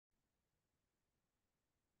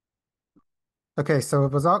Okay, so I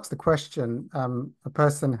was asked the question, a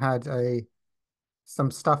person had some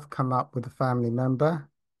stuff come up with a family member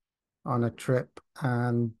on a trip,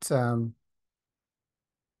 and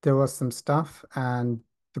there was some stuff, and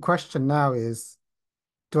the question now is,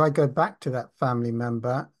 do I go back to that family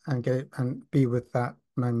member and get it and be with that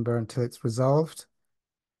member until it's resolved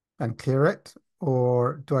and clear it,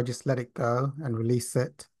 or do I just let it go and release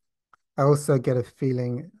it? I also get a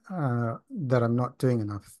feeling that I'm not doing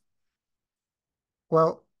enough.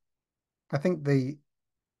 Well, I think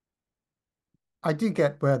I do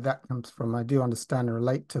get where that comes from. I do understand and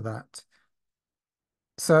relate to that.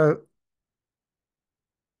 So,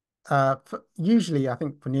 usually, I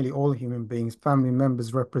think for nearly all human beings, family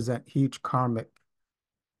members represent huge karmic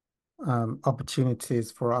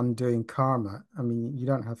opportunities for undoing karma. I mean, you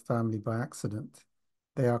don't have family by accident.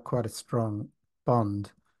 They are quite a strong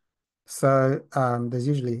bond. So, there's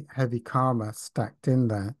usually heavy karma stacked in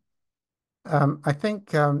there. I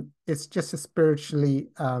think it's just a spiritually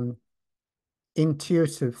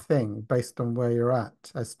intuitive thing based on where you're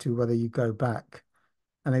at as to whether you go back.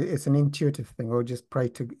 And it's an intuitive thing, or just pray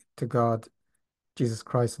to God, Jesus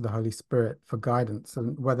Christ, or the Holy Spirit for guidance,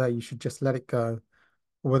 and whether you should just let it go,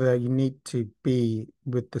 or whether you need to be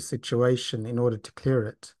with the situation in order to clear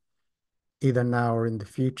it, either now or in the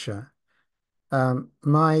future.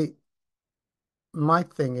 My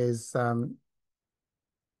thing is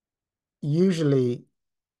usually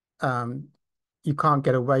um, you can't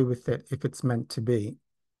get away with it if it's meant to be.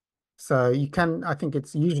 So you can, I think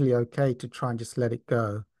it's usually okay to try and just let it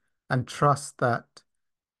go and trust that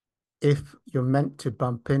if you're meant to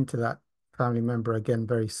bump into that family member again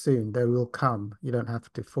very soon, they will come. You don't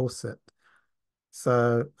have to force it.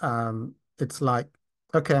 So it's like,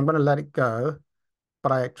 okay, I'm going to let it go,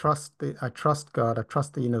 but I trust God, I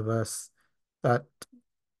trust the universe that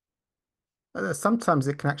sometimes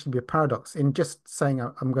it can actually be a paradox in just saying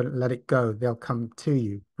I'm going to let it go, they'll come to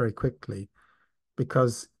you very quickly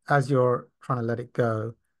because as you're trying to let it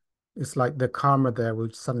go, it's like the karma there will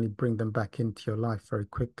suddenly bring them back into your life very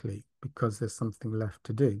quickly because there's something left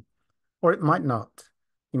to do. Or it might not.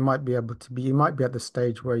 You might be at the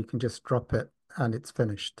stage where you can just drop it and it's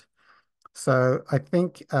finished. So I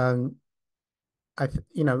think, I, th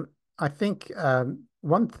you know, I think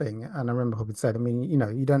one thing, and I remember Hobbit said, I mean,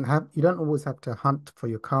 you don't always have to hunt for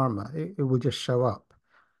your karma. It will just show up,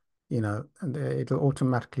 and it'll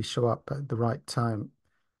automatically show up at the right time.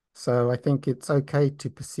 So I think it's okay to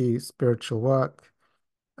pursue spiritual work.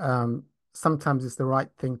 Sometimes it's the right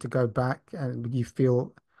thing to go back and you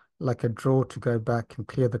feel like a draw to go back and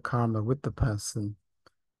clear the karma with the person.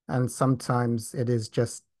 And sometimes it is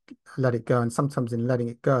just let it go. And sometimes in letting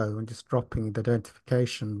it go and just dropping the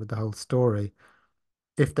identification with the whole story,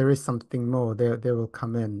 if there is something more, they will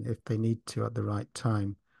come in if they need to at the right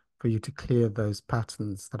time for you to clear those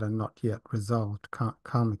patterns that are not yet resolved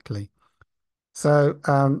karmically. So,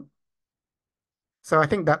 so I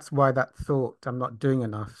think that's why that thought I'm not doing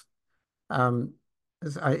enough um,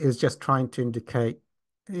 is just trying to indicate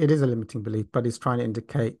it is a limiting belief, but it's trying to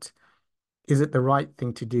indicate is it the right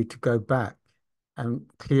thing to do to go back and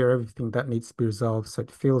clear everything that needs to be resolved so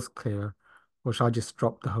it feels clear, or should I just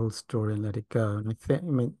drop the whole story and let it go? And I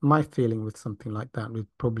mean, my feeling with something like that would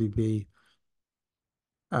probably be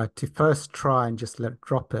to first try and just let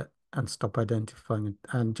drop it and stop identifying it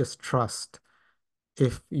and just trust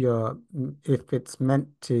if it's meant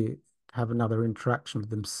to have another interaction with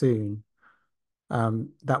them soon,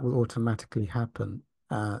 that will automatically happen.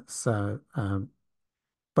 But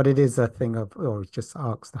it is a thing of, or just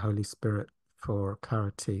ask the Holy Spirit for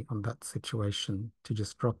clarity on that situation to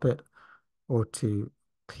just drop it or to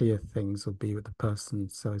clear things or be with the person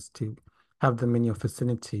so as to have them in your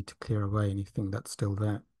vicinity to clear away anything that's still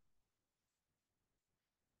there.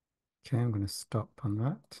 Okay, I'm going to stop on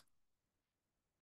that.